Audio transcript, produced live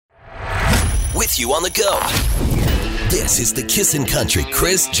with you on the go. This is the Kissin' Country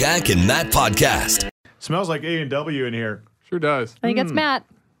Chris, Jack, and Matt podcast. Smells like A&W in here. Sure does. I think it's Matt.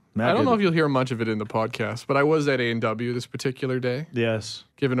 Matt I don't know if you'll hear much of it in the podcast, but I was at A&W this particular day, Yes.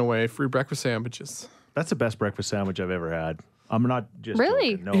 giving away free breakfast sandwiches. That's the best breakfast sandwich I've ever had. I'm not just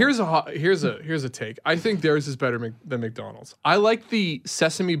Really? joking, no. Here's a take. I think theirs is better than McDonald's. I like the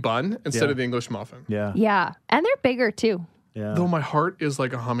sesame bun instead Yeah. of the English muffin. Yeah. Yeah. And they're bigger, too. Yeah. Though my heart is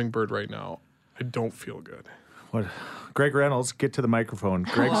like a hummingbird right now. I don't feel good. What? Greg Reynolds, get to the microphone.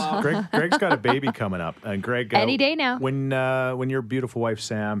 Greg's got a baby coming up. And Greg, Any day now. When your beautiful wife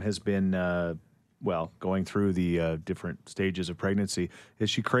Sam has been going through the different stages of pregnancy,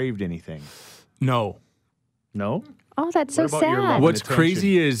 has she craved anything? No. No? Oh, that's so What about your sad. love? What's attention.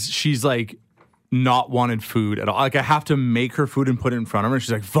 crazy is she's like not wanted food at all. Like I have to make her food and put it in front of her.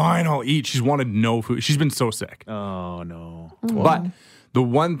 She's like, fine, I'll eat. She's wanted no food. She's been so sick. Oh, no. But the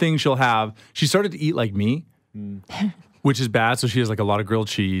one thing she'll have, she started to eat like me, which is bad. So she has like a lot of grilled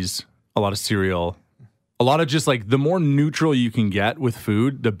cheese, a lot of cereal, a lot of just like the more neutral you can get with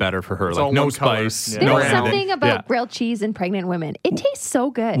food, the better for her. It's all Like no one color. spice, Yeah. no There's anything. something about Yeah. grilled cheese in pregnant women. It tastes so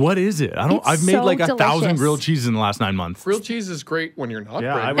good. What is it? It's I've made so like 1,000 delicious. grilled cheeses in the last 9 months. Grilled cheese is great when you're not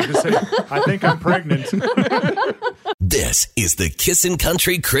Yeah, I pregnant. was going to say, I think I'm pregnant. This is the Kissin'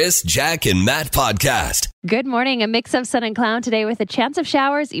 Country Chris, Jack, and Matt podcast. Good morning. A mix of sun and cloud today with a chance of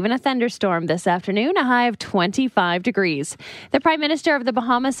showers, even a thunderstorm this afternoon, a high of 25 degrees. The Prime Minister of the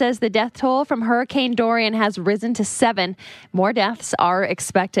Bahamas says the death toll from Hurricane Dorian has risen to 7. More deaths are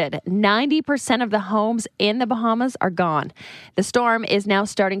expected. 90% of the homes in the Bahamas are gone. The storm is now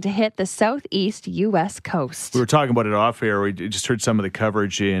starting to hit the southeast U.S. coast. We were talking about it off air. We just heard some of the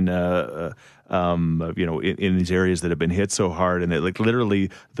coverage in these areas that have been hit so hard, and like literally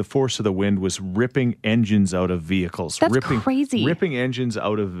the force of the wind was ripping engines out of vehicles. That's crazy. Ripping engines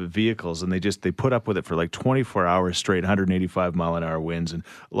out of vehicles, and they put up with it for like 24 hours straight, 185 mile an hour winds. And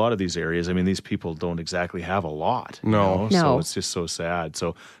a lot of these areas, I mean, these people don't exactly have a lot. No. So No. it's just so sad.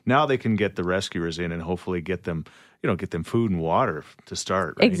 So now they can get the rescuers in and hopefully get them food and water to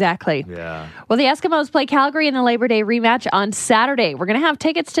start. Right? Exactly. Yeah. Well, the Eskimos play Calgary in the Labor Day rematch on Saturday. We're going to have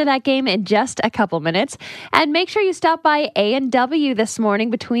tickets to that game in just a couple minutes. And make sure you stop by A&W this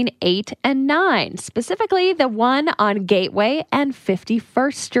morning between 8 and 9, specifically the one on Gateway and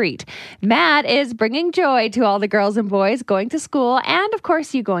 51st Street. Matt is bringing joy to all the girls and boys going to school and, of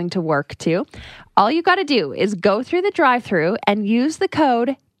course, you going to work too. All you got to do is go through the drive-thru and use the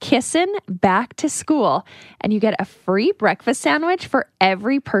code Kissin' Back to School, and you get a free breakfast sandwich for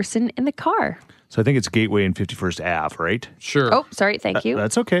every person in the car. So I think it's Gateway and 51st Ave, right? Sure. Oh, sorry. Thank you.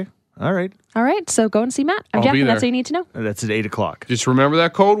 That's okay. All right. All right. So go and see Matt. I'm I'll Jack, be and that's there. all you need to know. That's at 8 o'clock. Just remember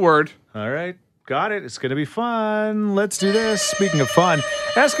that code word. All right. Got it. It's going to be fun. Let's do this. Speaking of fun,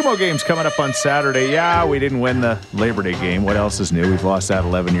 Eskimo game's coming up on Saturday. Yeah, we didn't win the Labor Day game. What else is new? We've lost that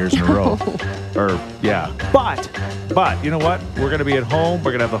 11 years in a row. But you know what? We're going to be at home.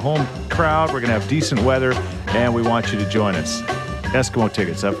 We're going to have the home crowd. We're going to have decent weather, and we want you to join us. Eskimo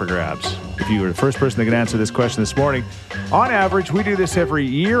tickets up for grabs. If you were the first person that could answer this question this morning, on average, we do this every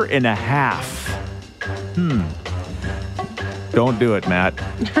year and a half. Don't do it, Matt.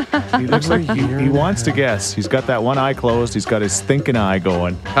 He looks like he wants to guess. He's got that one eye closed. He's got his thinking eye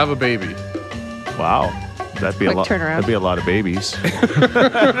going. Have a baby. Wow. That'd be a Quick lot. turnaround. That'd be a lot of babies.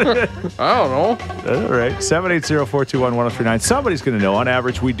 I don't know. All right. 780-421-1039. Somebody's going to know. On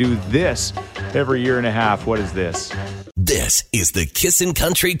average, we do this every year and a half. What is this? This is the Kissin'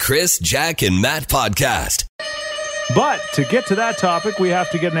 Country Chris, Jack, and Matt podcast. But to get to that topic, we have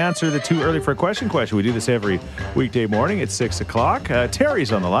to get an answer to the too early for a question. We do this every weekday morning at 6 o'clock.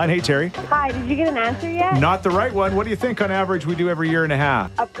 Terry's on the line. Hey, Terry. Hi, did you get an answer yet? Not the right one. What do you think on average we do every year and a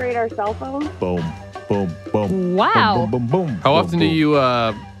half? Upgrade our cell phone? Boom, boom, boom. Wow. Boom, boom, boom, boom. How boom, often do boom. you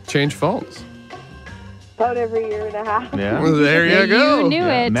change phones? About every year and a half. Yeah. Well, there you go. You knew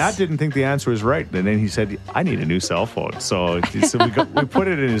Yeah, it. Matt didn't think the answer was right, and then he said, "I need a new cell phone." So we put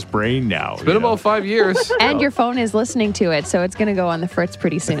it in his brain now. It's been about 5 years. And your phone is listening to it, so it's going to go on the fritz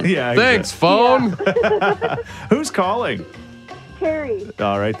pretty soon. Yeah. Thanks, phone. Who's calling? Carrie.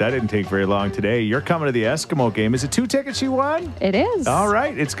 All right, that didn't take very long today. You're coming to the Eskimo game. Is it 2 tickets you won? It is. All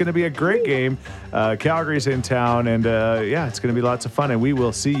right, it's going to be a great game. Calgary's in town, and it's going to be lots of fun, and we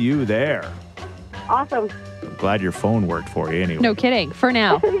will see you there. Awesome. I'm glad your phone worked for you anyway. No kidding. For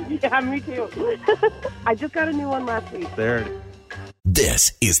now. Yeah, me too. I just got a new one last week. There it is.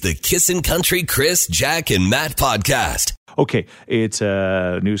 This is the Kissin' Country Chris, Jack, and Matt podcast. Okay, it's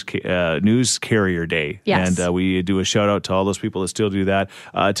news carrier day, Yes. and we do a shout out to all those people that still do that.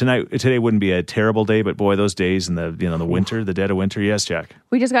 Today wouldn't be a terrible day, but boy, those days in the the winter, the dead of winter. Yes, Jack.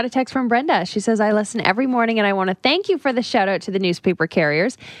 We just got a text from Brenda. She says, I listen every morning and I want to thank you for the shout out to the newspaper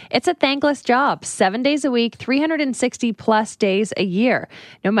carriers. It's a thankless job, 7 days a week, 360 plus days a year.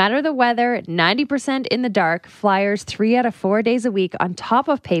 No matter the weather, 90% in the dark, flyers 3 out of 4 days a week on top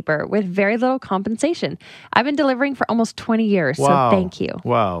of paper with very little compensation. I've been delivering for almost 20 years, Wow. so thank you.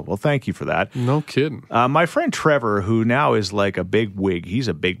 Wow. Well, thank you for that. No kidding. My friend Trevor, who now is like a big wig, he's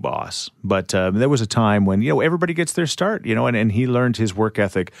a big boss. But there was a time when, everybody gets their start, and he learned his work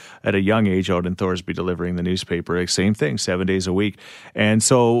ethic at a young age out in Thorsby delivering the newspaper. Like, same thing, 7 days a week. And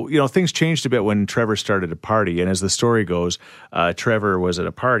so, things changed a bit when Trevor started a party. And as the story goes, Trevor was at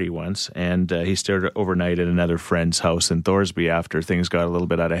a party once and he stayed overnight at another friend's house in Thorsby after things got a little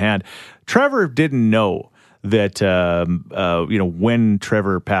bit out of hand. Trevor didn't know that when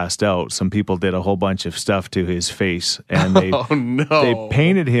Trevor passed out, some people did a whole bunch of stuff to his face, and they they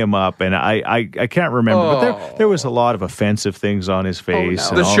painted him up, and I can't remember, but there was a lot of offensive things on his face.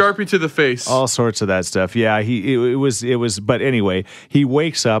 The Sharpie to the face. All sorts of that stuff. Yeah, it was. But anyway, he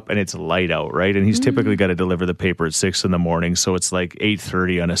wakes up and it's light out, right? And he's typically got to deliver the paper at 6 a.m, so it's like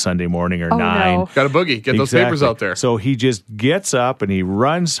 8:30 on a Sunday morning or 9. No. Got a boogie. Get those papers out there. So he just gets up and he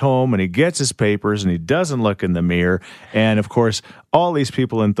runs home and he gets his papers and he doesn't look in the mirror. And of course, all these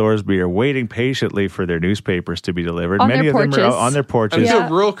people in Thorsby are waiting patiently for their newspapers to be delivered. On Many their of them are porches. on their porches. And so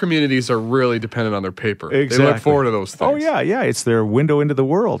rural communities are really dependent on their paper. Exactly. They look forward to those things. Oh, yeah. It's their window into the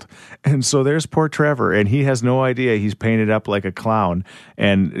world. And so there's poor Trevor, and he has no idea he's painted up like a clown,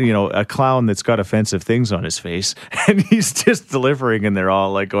 and, a clown that's got offensive things on his face. And he's just delivering, and they're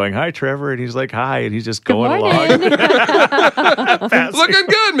all like going, hi, Trevor. And he's like, hi. And he's just going along. Looking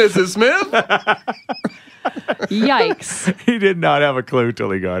good, Mrs. Smith. Yikes. He did not have a clue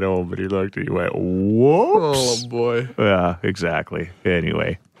till he got home, but he looked and he went, whoops. Oh, boy. Yeah, exactly.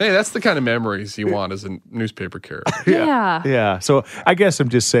 Anyway. Hey, that's the kind of memories you want as a newspaper carrier. Yeah. Yeah. So I guess I'm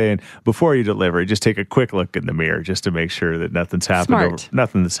just saying, before you deliver, just take a quick look in the mirror just to make sure that nothing's happened.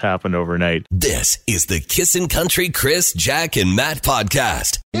 Nothing that's happened overnight. This is the Kissin' Country Chris, Jack, and Matt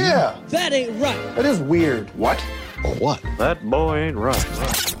podcast. Yeah. That ain't right. That is weird. What? Or what? That boy ain't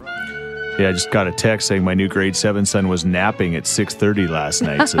right. Yeah, I just got a text saying my new grade 7 son was napping at 6:30 last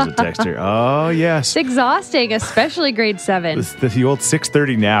night, says a texter. Oh, yes. It's exhausting, especially grade 7. The old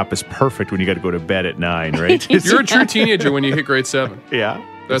 6:30 nap is perfect when you got to go to bed at 9, right? You're a true teenager when you hit grade 7. Yeah.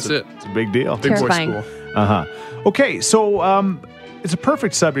 That's it. It's a big deal. Big boy Terrifying. school. Uh-huh. Okay, so it's a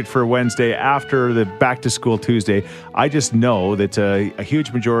perfect subject for Wednesday after the Back to School Tuesday. I just know that a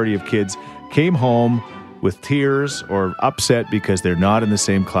huge majority of kids came home with tears or upset because they're not in the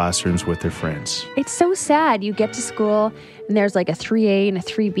same classrooms with their friends. It's so sad. You get to school and there's like a 3A and a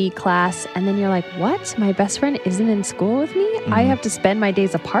 3B class, and then you're like, what? My best friend isn't in school with me? I have to spend my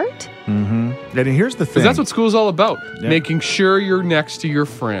days apart? Mm-hmm. And here's the thing. Because that's what school's all about. Yeah. Making sure you're next to your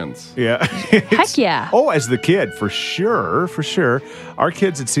friends. Yeah. Heck yeah. Oh, as the kid, for sure. Our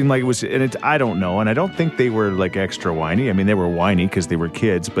kids, it seemed like it was, and I don't know, and I don't think they were like extra whiny. I mean, they were whiny because they were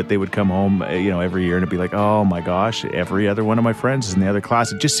kids, but they would come home, every year and it'd be like, oh my gosh, every other one of my friends is in the other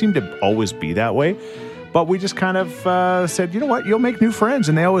class. It just seemed to always be that way. But we just kind of said, you know what, you'll make new friends,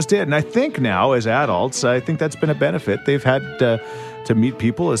 and they always did. And I think now, as adults, I think that's been a benefit. They've had to meet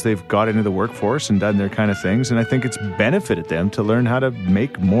people as they've got into the workforce and done their kind of things, and I think it's benefited them to learn how to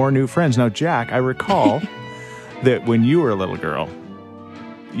make more new friends. Now, Jack, I recall that when you were a little girl,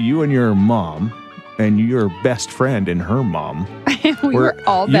 you and your mom and your best friend and her mom we were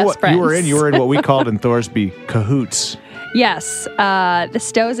all best friends. You were in what we called in Thorsby cahoots. Yes. The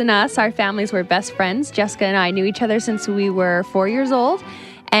Stows and us, our families were best friends. Jessica and I knew each other since we were 4 years old.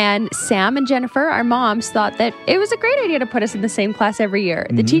 And Sam and Jennifer, our moms, thought that it was a great idea to put us in the same class every year.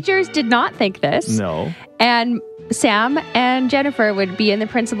 The teachers did not think this. No. And Sam and Jennifer would be in the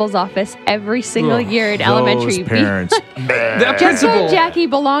principal's office every single year in elementary. Those parents. That Jessica principal, and Jackie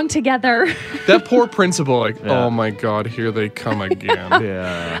belong together. that poor principal, oh my God, here they come again.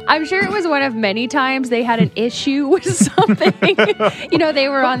 Yeah. I'm sure it was one of many times they had an issue with something. They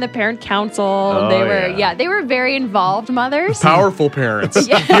were on the parent council. Oh, They were very involved mothers. Powerful parents.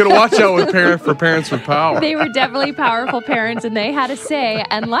 You got to watch out for parents with power. They were definitely powerful parents, and they had a say.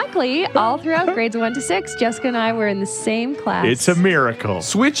 And luckily, all throughout grades 1 to 6, Jessica and I were in the same class. It's a miracle.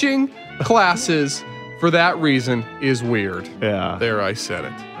 Switching classes for that reason, is weird. Yeah. There, I said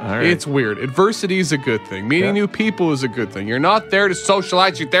it. All right. It's weird. Adversity is a good thing. Meeting new people is a good thing. You're not there to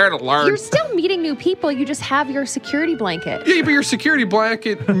socialize. You're there to learn. You're still meeting new people. You just have your security blanket. Yeah, but your security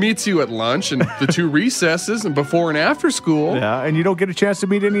blanket meets you at lunch and the 2 recesses and before and after school. Yeah, and you don't get a chance to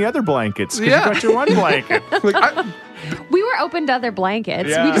meet any other blankets because Yeah. you got your one blanket. We were open to other blankets.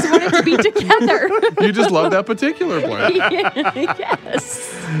 Yeah. We just wanted to be together. You just love that particular blanket.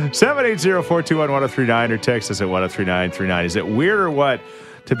 Yes. 780-421-1039 or text us at 103939. Is it weird or what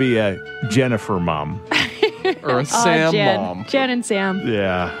to be a Jennifer mom? Or a Sam Jen. mom. Jen and Sam.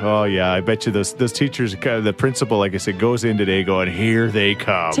 Yeah. Oh, yeah. I bet you those teachers, the principal, like I said, goes in today going, here they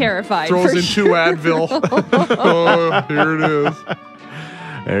come. Terrified. Throws for in 2 Advil. Oh, here it is.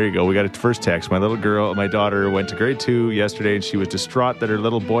 There you go. We got a first text. My daughter went to grade 2 yesterday, and she was distraught that her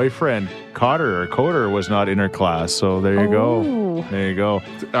little boyfriend Coder was not in her class. So there you go. There you go.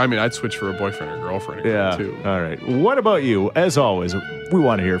 I mean, I'd switch for a boyfriend or girlfriend Yeah. too. All right. What about you? As always, we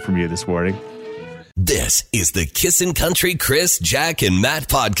want to hear from you this morning. This is the Kissin' Country Chris, Jack, and Matt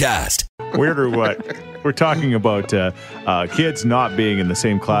podcast. Weird or what? We're talking about kids not being in the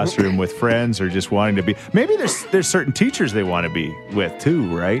same classroom with friends or just wanting to be. Maybe there's certain teachers they want to be with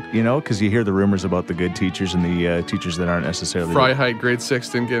too, right? You know, because you hear the rumors about the good teachers and the teachers that aren't necessarily. Freiheit, grade 6,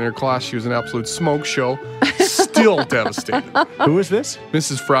 didn't get in her class. She was an absolute smoke show. Still devastated. Who is this?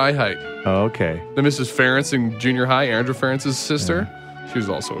 Mrs. Freiheit. Oh, okay. The Mrs. Ferentz in junior high, Andrew Ferentz's sister. She was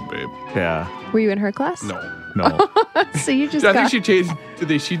also a babe. Yeah. Were you in her class? No. So you just I got...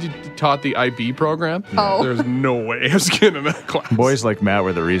 think she taught the IB program. Oh. There's no way I was getting in that class. Boys like Matt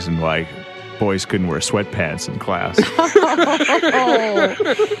were the reason why boys couldn't wear sweatpants in class. Oh.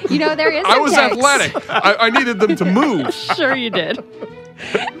 You know, there is I some was text. athletic. I needed them to move. Sure you did.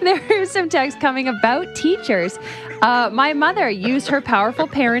 There is some text coming about teachers. My mother used her powerful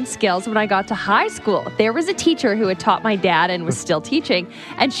parent skills when I got to high school. There was a teacher who had taught my dad and was still teaching,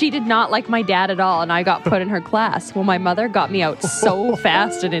 and she did not like my dad at all, and I got put in her class. Well, my mother got me out so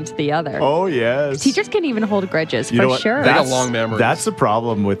fast and into the other. Oh, yes. Teachers can even hold grudges, You know for what? sure. They got long memories. That's the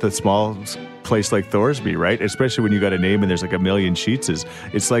problem with a small place like Thorsby, right? Especially when you got a name and there's like a million Sheetses.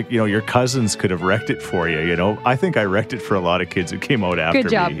 It's like, you know, your cousins could have wrecked it for you, you know? I think I wrecked it for a lot of kids who came out after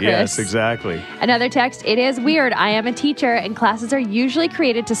Good job, me. Chris. Yes, exactly. Another text, it is weird. I am a teacher and classes are usually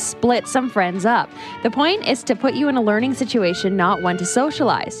created to split some friends up. The point is to put you in a learning situation, not one to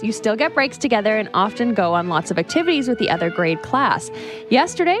socialize. You still get breaks together and often go on lots of activities with the other grade class.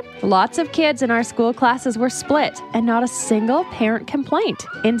 Yesterday, lots of kids in our school classes were split and not a single parent complaint.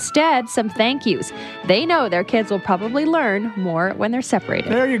 Instead, some thank yous. They know their kids will probably learn more when they're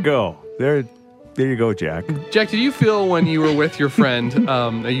separated. There you go. There you go, Jack. Jack, did you feel when you were with your friend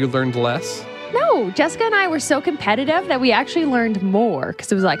that you learned less? No, Jessica and I were so competitive that we actually learned more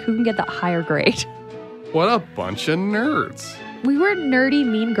because it was like, who can get that higher grade? What a bunch of nerds. We were nerdy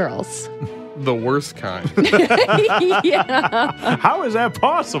mean girls. The worst kind. Yeah. How is that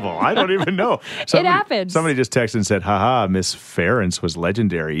possible? I don't even know. happens. Somebody just texted and said, haha, Miss Ferentz was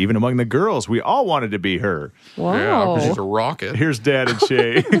legendary. Even among the girls, we all wanted to be her. Whoa. Yeah, 'cause she's a rocket. Here's Dan and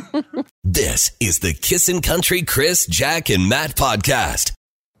Shay. This is the Kissin' Country Chris, Jack, and Matt podcast.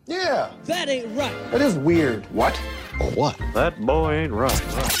 Yeah, That ain't right. that is weird. What? Or what? That boy ain't right.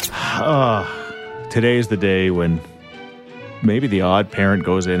 Today's the day when maybe the odd parent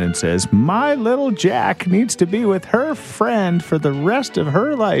goes in and says, my little Jack needs to be with her friend for the rest of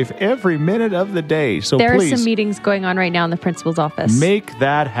her life every minute of the day. So There please are some meetings going on right now in the principal's office. make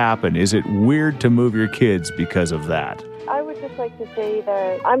that happen. Is it weird to move your kids because of that? I would just like to say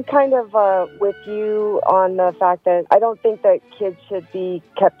that I'm kind of with you on the fact that I don't think that kids should be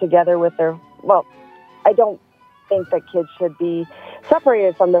kept together with I don't think that kids should be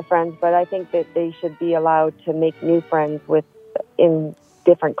separated from their friends, but I think that they should be allowed to make new friends in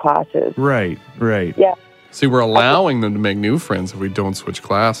different classes. Right. Yeah. See, we're allowing them to make new friends if we don't switch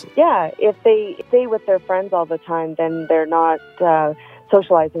classes. Yeah, if they stay with their friends all the time, then they're not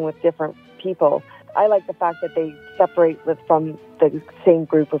socializing with different people. I like the fact that they separate from the same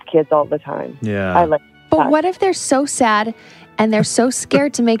group of kids all the time. Yeah. I like But that. what if they're so sad and they're so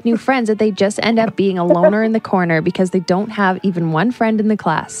scared to make new friends that they just end up being a loner in the corner because they don't have even one friend in the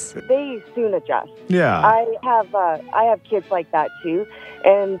class? They soon adjust. Yeah. I have kids like that too,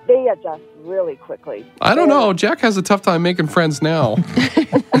 and they adjust really quickly. I don't know. Jack has a tough time making friends now.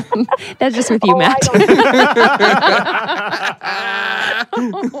 That's just with you, Matt.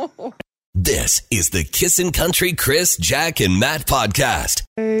 This is the Kissin' Country Chris, Jack, and Matt podcast.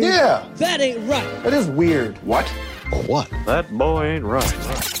 Yeah, That ain't right. that is weird. What? Or what? That boy ain't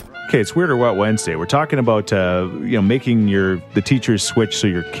right. Okay, it's Weird or What Wednesday. We're talking about making the teachers switch so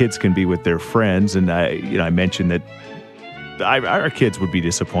your kids can be with their friends, and I mentioned that our kids would be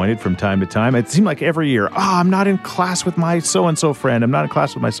disappointed from time to time. It seemed like every year, I'm not in class with my so-and-so friend. I'm not in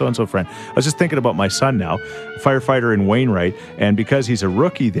class with my so-and-so friend. I was just thinking about my son now, firefighter in Wainwright, and because he's a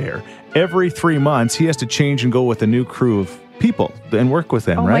rookie there, every 3 months he has to change and go with a new crew of people and work with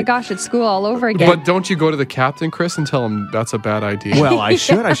them, Oh right? my gosh, it's school all over again. But don't you go to the captain, Chris, and tell him that's a bad idea? Well, I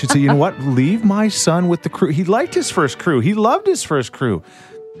should. I should say, you know what? Leave my son with the crew. He liked his first crew. He loved his first crew.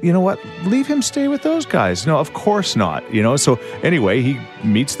 You know what? Leave him stay with those guys. No, of course not. So anyway, he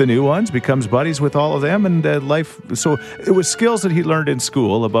meets the new ones, becomes buddies with all of them, and life. So it was skills that he learned in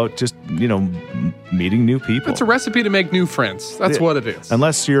school about just, meeting new people. It's a recipe to make new friends. That's what it is.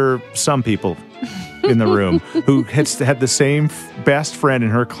 Unless you're some people in the room who had the same best friend in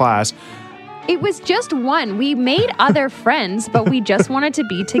her class. It was just one. We made other friends, but we just wanted to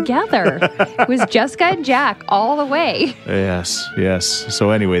be together. It was Jessica and Jack all the way. Yes.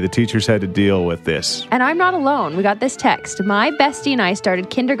 So anyway, the teachers had to deal with this. And I'm not alone. We got this text. My bestie and I started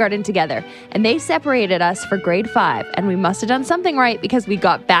kindergarten together, and they separated us for grade 5. And we must have done something right because we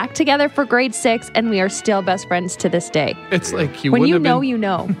got back together for grade 6, and we are still best friends to this day. It's like When you know, you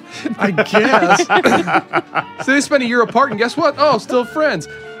know. I guess. So they spent a year apart, and guess what? Oh, still friends.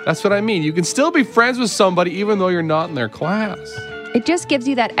 That's what I mean. You can still be friends with somebody even though you're not in their class. It just gives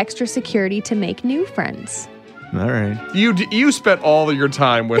you that extra security to make new friends. All right. You spent all of your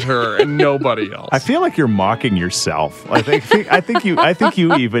time with her and nobody else. I feel like you're mocking yourself. I think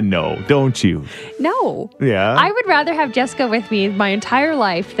you even know, don't you? No. Yeah. I would rather have Jessica with me my entire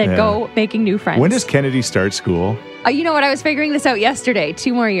life than go making new friends. When does Kennedy start school? You know what? I was figuring this out yesterday.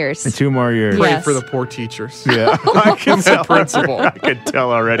 2 more years. 2 more years. Pray Yes. for the poor teachers. Yeah. I can tell. Principal. I can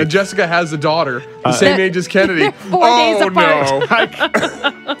tell already. And Jessica has a daughter, the same age as Kennedy. 4 days apart.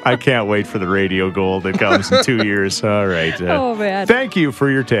 No. I can't wait for the radio gold that comes in 2 years. All right. Oh, man. Thank you for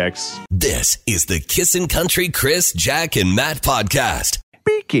your text. This is the Kissin' Country Chris, Jack, and Matt podcast.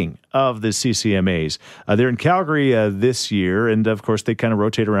 Speaking of the CCMAs, they're in Calgary this year, and of course they kind of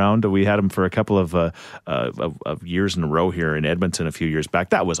rotate around. We had them for a couple of years in a row here in Edmonton a few years back.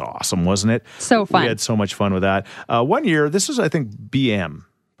 That was awesome, wasn't it? So fun. We had so much fun with that. 1 year, this was I think BM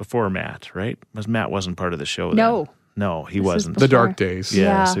before Matt, right? Matt wasn't part of the show. No. Then. No, he wasn't. The dark days.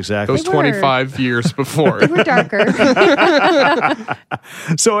 Yes, Yeah. exactly. Those 25 years before. They were darker.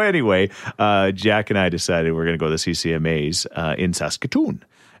 So anyway, Jack and I decided we're going to go to the CCMAs in Saskatoon.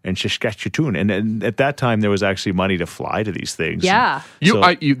 And at that time, there was actually money to fly to these things. Yeah.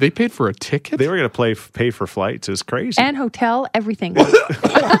 They paid for a ticket? They were going to pay for flights. It was crazy. And hotel, everything.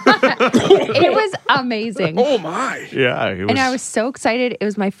 It was amazing. Oh, my. Yeah. It was, And I was so excited. It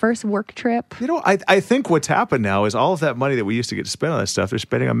was my first work trip. I think what's happened now is all of that money that we used to get to spend on that stuff, they're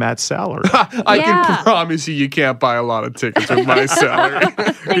spending on Matt's salary. I Yeah. can promise you can't buy a lot of tickets with my salary.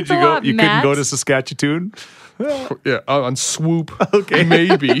 Thanks a lot, You Matt. couldn't go to Saskatchewan? Yeah, on Swoop. Okay.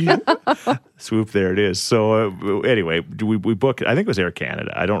 Maybe. Swoop, there it is. So anyway, we booked, I think it was Air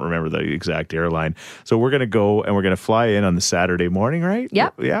Canada. I don't remember the exact airline. So we're going to go and we're going to fly in on the Saturday morning, right?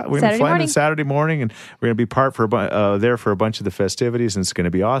 Yep. Yeah, we're going to Saturday fly in morning. on Saturday morning and we're going to be there for a bunch of the festivities and it's going to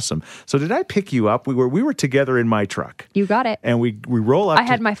be awesome. So did I pick you up? We were together in my truck. You got it. And we roll up. I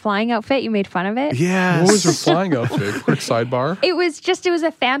had my flying outfit. You made fun of it. Yes. What was your flying outfit? Quick sidebar. It was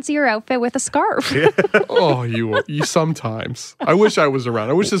a fancier outfit with a scarf. Oh, you sometimes. I wish I was around.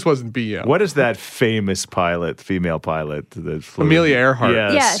 I wish this wasn't BM. What is that famous female pilot that flew? Amelia Earhart.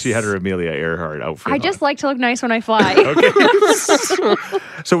 Yes, Yes. she had her Amelia Earhart outfit I on. just like to look nice when I fly.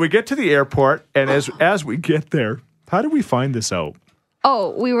 So we get to the airport, and as we get there, how do we find this out?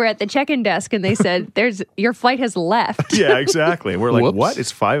 Oh, we were at the check-in desk and they said, your flight has left. Yeah, exactly. We're like, Whoops. what?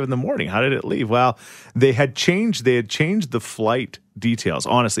 It's 5 a.m. How did it leave? Well, they had changed the flight details.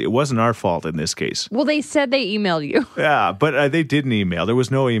 Honestly, it wasn't our fault in this case. Well, they said they emailed you. Yeah, but they didn't email. There was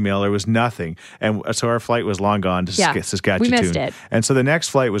no email. There was nothing. And so our flight was long gone to Yeah, Saskatchewan. we missed it. And so the next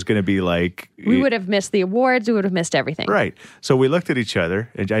flight was going to be like... We would have missed the awards. We would have missed everything. Right. So we looked at each other,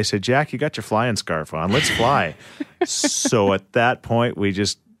 and I said, Jack, you got your flying scarf on. Let's fly. So at that point, we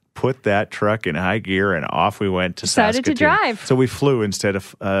just put that truck in high gear, and off we went to Decided to Saskatoon. drive. So we flew instead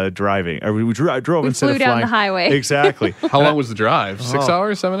of driving. Or we drove instead flew of down flying. the highway. Exactly. How long was the drive? 6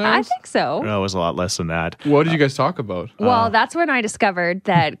 hours? 7 hours? I think so. No, it was a lot less than that. What did you guys talk about? Well, that's when I discovered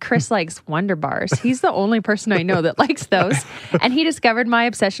that Chris likes Wonder Bars. He's the only person I know that likes those. And he discovered my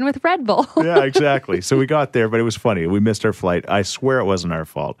obsession with Red Bull. Yeah, exactly. So we got there, but it was funny. We missed our flight. I swear it wasn't our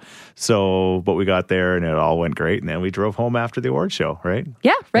fault. So, but we got there and it all went great. And then we drove home after the award show, right?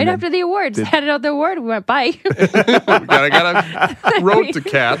 Yeah, right Right after the awards, handed out the award, we went, bye. I got a road to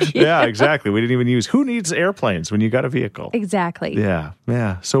catch. Yeah, exactly. We didn't even use, who needs airplanes when you got a vehicle? Exactly. Yeah.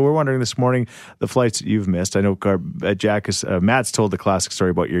 So we're wondering this morning the flights that you've missed. I know Jack is, Matt's told the classic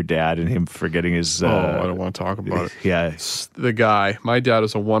story about your dad and him forgetting his. I don't want to talk about it. Yeah. The guy, my dad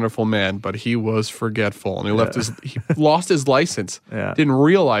is a wonderful man, but he was forgetful and he lost his license. Yeah. Didn't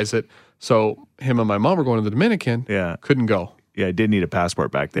realize it. So him and my mom were going to the Dominican. Yeah. Couldn't go. Yeah, I didn't need a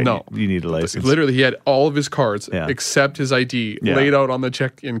passport back then. No. You need a license. Literally, he had all of his cards Yeah. except his ID Yeah. laid out on the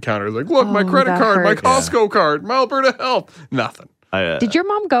check-in counter. Like, look, my Oh, credit that card, my hurts. Costco card, my Alberta Health. Nothing. Did your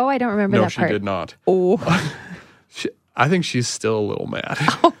mom go? I don't remember No, that she part. did not. Oh, I think she's still a little mad.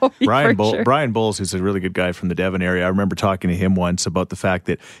 Brian Bowles, who's a really good guy from the Devon area. I remember talking to him once about the fact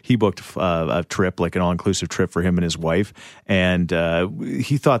that he booked a trip, like an all-inclusive trip for him and his wife. And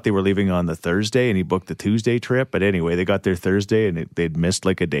he thought they were leaving on the Thursday, and he booked the Tuesday trip. But anyway, they got there Thursday, and they'd missed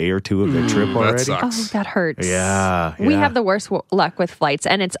like a day or two of their trip already. That sucks. oh, that hurts. Yeah. We have the worst luck with flights,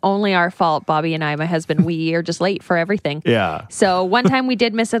 and it's only our fault, Bobby and I, my husband. We are just late for everything. Yeah. So one time we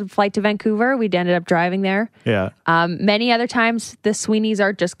did miss a flight to Vancouver. We ended up driving there. Yeah. Many other times, the Sweeneys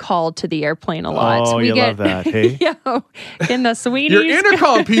are just called to the airplane a lot. Oh, you love that, hey? In the Sweeneys. You're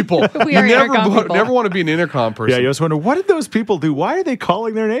intercom people. We are intercom people. Never want to be an intercom person. Yeah, you just wonder, what did those people do? Why are they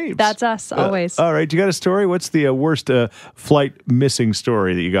calling their names? That's us, always. All right, you got a story? What's the worst flight missing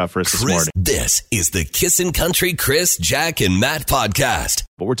story that you got for us this Chris, morning? this is the Kissin' Country Chris, Jack, and Matt podcast.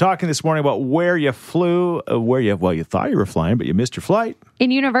 But we're talking this morning about where you flew, you thought you were flying, but you missed your flight. In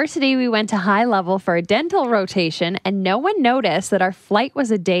university, we went to High Level for a dental rotation, and no one noticed that our flight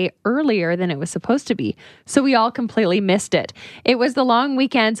was a day earlier than it was supposed to be. So we all completely missed it. It was the long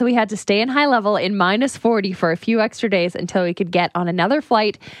weekend, so we had to stay in High Level in -40 for a few extra days until we could get on another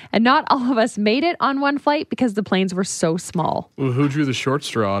flight. And not all of us made it on one flight because the planes were so small. Well, who drew the short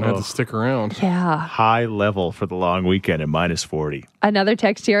straw and had to stick around? Yeah. High Level for the long weekend at -40. Another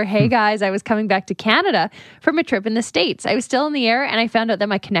text here. Hey guys, I was coming back to Canada from a trip in the States. I was still in the air and I found out that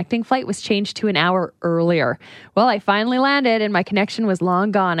my connecting flight was changed to an hour earlier. Well, I finally landed and my connection was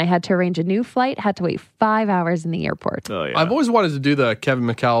long gone. I had to arrange a new flight, had to wait 5 hours in the airport. Oh, yeah. I've always wanted to do the Kevin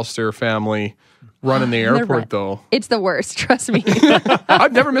McAllister family run in the airport, though. It's the worst, trust me.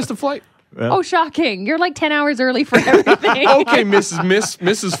 I've never missed a flight. Oh, shocking. You're like 10 hours early for everything. Okay,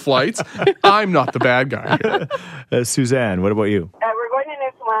 Mrs. Flights. I'm not the bad guy. Suzanne, what about you? We're going to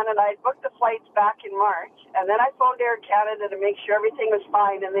Newfoundland, and I booked the flights back in March. And then I phoned Air Canada to make sure everything was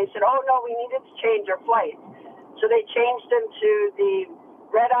fine. And they said, oh, no, we needed to change our flights. So they changed them to the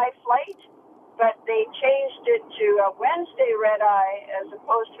red-eye flight, but they changed it to a Wednesday red-eye as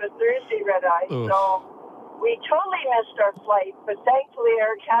opposed to a Thursday red-eye. So we totally missed our flight, but thankfully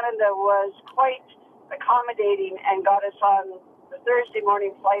Air Canada was quite accommodating and got us on the Thursday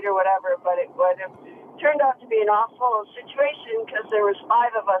morning flight or whatever, but it would have turned out to be an awful situation because there was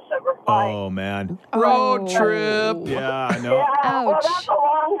 5 of us that were flying. Oh, man. Road trip. Yeah, I know. Yeah, well, Ouch. that's a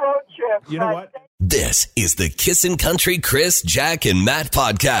long road trip. You know but what? This is the Kissin' Country Chris, Jack, and Matt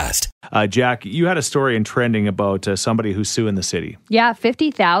podcast. Jack, you had a story in trending about somebody who's suing the city. Yeah,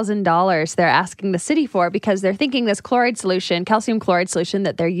 $50,000 they're asking the city for because they're thinking this chloride solution, calcium chloride solution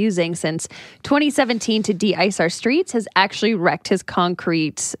that they're using since 2017 to de-ice our streets has actually wrecked his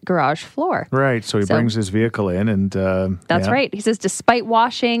concrete garage floor. Right, so he brings his vehicle in and... That's right. He says despite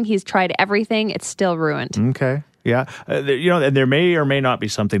washing, he's tried everything, it's still ruined. Okay. Yeah, and there may or may not be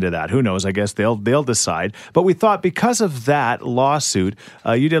something to that. Who knows? I guess they'll decide. But we thought because of that lawsuit,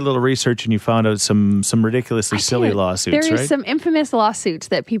 you did a little research and you found out some ridiculously silly lawsuits, There right? is some infamous lawsuits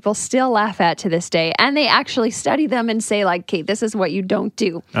that people still laugh at to this day, and they actually study them and say, like, okay, this is what you don't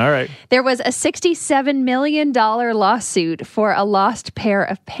do. All right. There was a $67 million lawsuit for a lost pair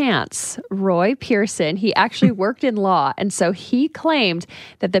of pants. Roy Pearson, he actually worked in law, and so he claimed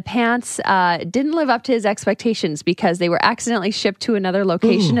that the pants didn't live up to his expectations because they were accidentally shipped to another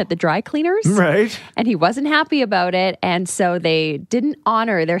location at the dry cleaners. Right. And he wasn't happy about it, and so they didn't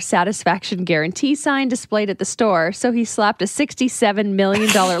honor their satisfaction guarantee sign displayed at the store, so he slapped a $67 million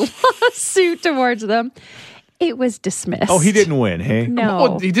lawsuit towards them. It was dismissed. Oh, he didn't win, hey? No.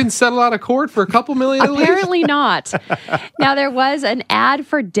 Oh, he didn't settle out of court for a couple million at least? Apparently not. Now, there was an ad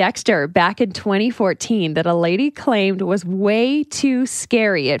for Dexter back in 2014 that a lady claimed was way too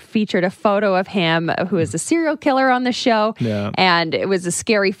scary. It featured a photo of him who is a serial killer on the show. Yeah. And it was a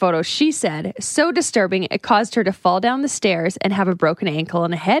scary photo, she said. So disturbing, it caused her to fall down the stairs and have a broken ankle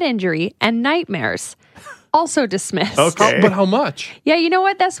and a head injury and nightmares. Also dismissed. Okay. But how much? Yeah, you know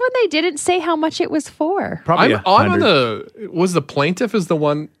what? That's when they didn't say how much it was for. Probably I'm on 100. was the plaintiff is the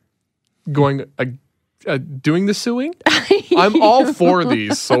one going doing the suing. I'm all for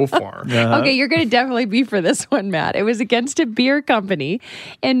these so far. Okay, you're going to definitely be for this one, Matt. It was against a beer company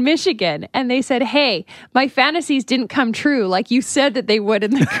in Michigan, and they said, hey, my fantasies didn't come true like you said that they would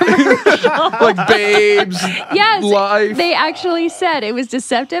in the commercial. Like babes, yes, life. they actually said it was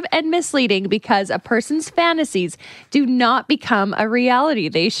deceptive and misleading because a person's fantasies do not become a reality.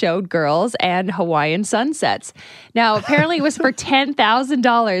 They showed girls and Hawaiian sunsets. Now, apparently it was for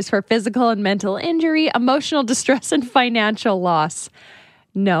 $10,000 for physical and mental injury, emotional distress, and financial loss.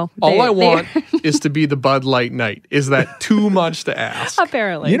 No. All I want is to be the Bud Light Knight. Is that too much to ask?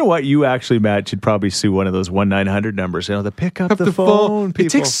 Apparently. You know what? You actually, Matt, should probably sue one of those 1-900 numbers. You know, the pick up the phone people. It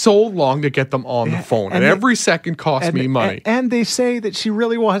takes so long to get them on the phone, and every second costs me money. And they say that she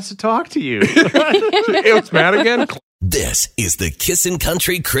really wants to talk to you. It's Matt again. This is the Kissin'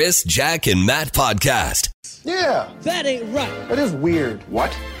 Country Chris, Jack, and Matt podcast. Yeah. That ain't right. That is weird.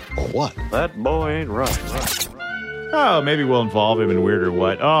 What? What? That boy ain't right. Oh, maybe we'll involve him in weird or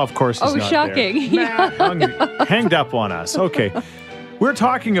what. Oh, of course he's not shocking. there. Matt hanged up on us. Okay. We're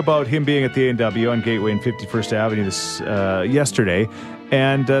talking about him being at the A&W on Gateway and 51st Avenue this yesterday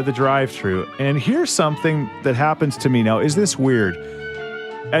and the drive-thru. And here's something that happens to me now. Is this weird?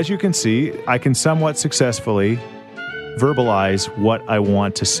 As you can see, I can somewhat successfully verbalize what I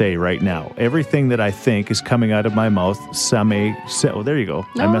want to say right now. Everything that I think is coming out of my mouth there you go.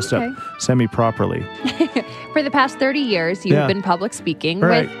 I messed up semi-properly. For the past 30 years, you've been public speaking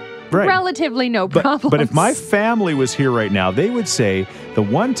with relatively no problems. But if my family was here right now, they would say the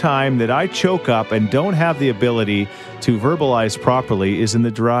one time that I choke up and don't have the ability to verbalize properly is in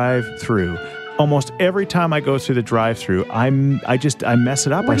the drive-thru. Almost every time I go through the drive-thru, I mess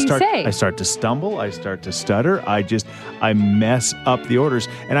it up. What do you say? I start to stumble. I start to stutter. I mess up the orders.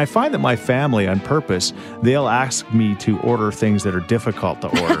 And I find that my family, on purpose, they'll ask me to order things that are difficult to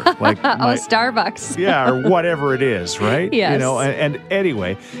order. Like Starbucks. Yeah, or whatever it is, right? Yes. You know, and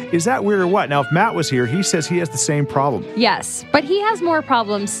anyway, is that weird or what? Now, if Matt was here, he says he has the same problem. Yes, but he has more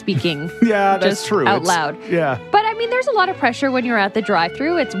problems speaking. Yeah, that's just true. Out loud. Yeah. But I mean, there's a lot of pressure when you're at the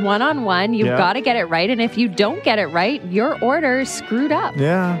drive-thru. It's one-on-one. You've got to get it right. And if you don't get it right, your order is screwed up.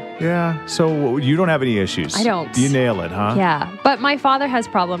 Yeah. So you don't have any issues? I don't. You nail it, huh? Yeah. But my father has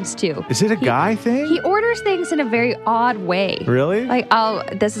problems too. Is it a guy thing? He orders things in a very odd way. Really? Like,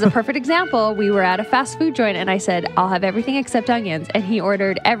 this is a perfect example. We were at a fast food joint and I said, I'll have everything except onions. And he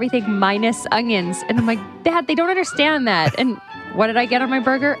ordered everything minus onions. And I'm like, Dad, they don't understand that. And what did I get on my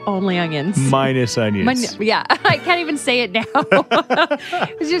burger? Only onions. Minus onions. Yeah, I can't even say it now.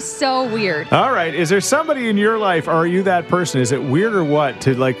 It's just so weird. All right. Is there somebody in your life, or are you that person? Is it weird or what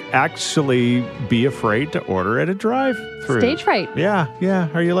to actually be afraid to order at a drive-thru? Stage fright. Yeah.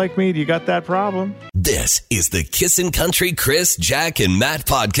 Are you like me? Do you got that problem? This is the Kissin' Country Chris, Jack, and Matt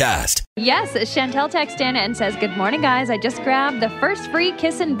podcast. Yes, Chantel texts in and says, good morning, guys. I just grabbed the first free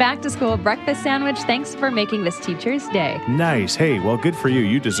Kissin' Back to School breakfast sandwich. Thanks for making this Teacher's Day. Nice. Hey, well, good for you.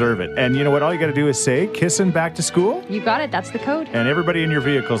 You deserve it. And you know what? All you got to do is say, Kissin' Back to School. You got it. That's the code. And everybody in your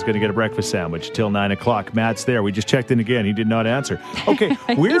vehicle is going to get a breakfast sandwich till 9 o'clock. Matt's there. We just checked in again. He did not answer. Okay,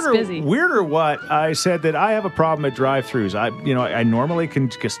 weird or what? I said that I have a problem at drive-thrus. I normally can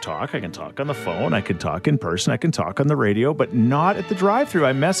just talk. I can talk on the phone. I can talk in person. I can talk on the radio, but not at the drive-thru.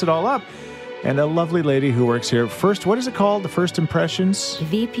 I mess it all up. And a lovely lady who works here. First, what is it called? The First Impressions?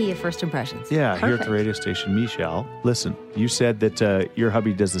 VP of First Impressions. Yeah, Perfect. Here at the radio station. Michelle, listen, you said that your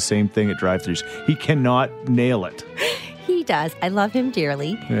hubby does the same thing at drive-thrus. He cannot nail it. He does. I love him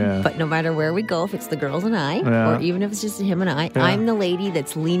dearly. Yeah. But no matter where we go, if it's the girls and I, Yeah. or even if it's just him and I, Yeah. I'm the lady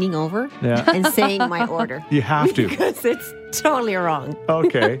that's leaning over Yeah. and saying my order. You have to. Because it's totally wrong.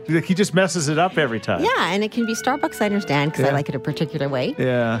 Okay. He just messes it up every time. Yeah, and it can be Starbucks, I understand, because I like it a particular way.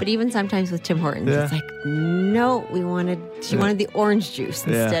 Yeah. But even sometimes with Tim Hortons, Yeah. it's like, no, she wanted the orange juice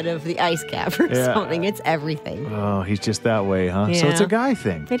instead of the ice cap or something. It's everything. Oh, he's just that way, huh? So it's a guy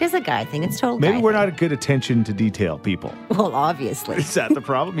thing. It is a guy thing. It's totally Maybe guy we're thing. not a good attention to detail people. Well, obviously. Is that the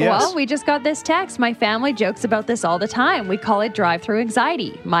problem? Yes. Well, we just got this text. My family jokes about this all the time. We call it drive-thru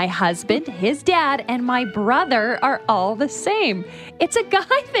anxiety. My husband, his dad, and my brother are all the same. It's a guy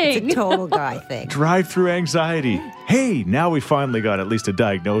thing. It's a total guy thing. Drive-thru anxiety. Hey, now we finally got at least a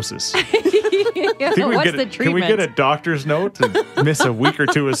diagnosis. What's the treatment? Can we get a doctor's note and miss a week or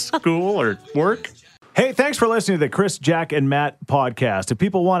two of school or work? Hey, thanks for listening to the Chris, Jack, and Matt podcast. If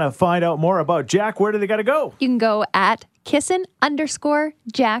people want to find out more about Jack, where do they got to go? You can go at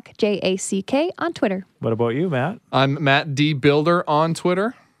Kissin_Jack, Jack, on Twitter. What about you, Matt? I'm Matt D. Builder on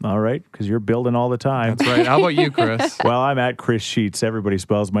Twitter. All right, because you're building all the time. That's right. How about you, Chris? Well, I'm at Chris Sheets. Everybody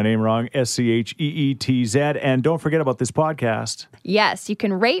spells my name wrong, SCHEETZ. And don't forget about this podcast. Yes, you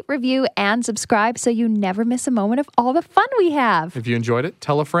can rate, review, and subscribe so you never miss a moment of all the fun we have. If you enjoyed it,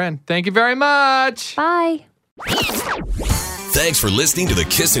 tell a friend. Thank you very much. Bye. Thanks for listening to the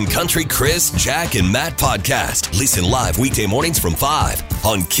Kissin' Country Chris, Jack, and Matt podcast. Listen live weekday mornings from 5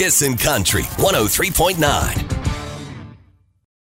 on Kissin' Country 103.9.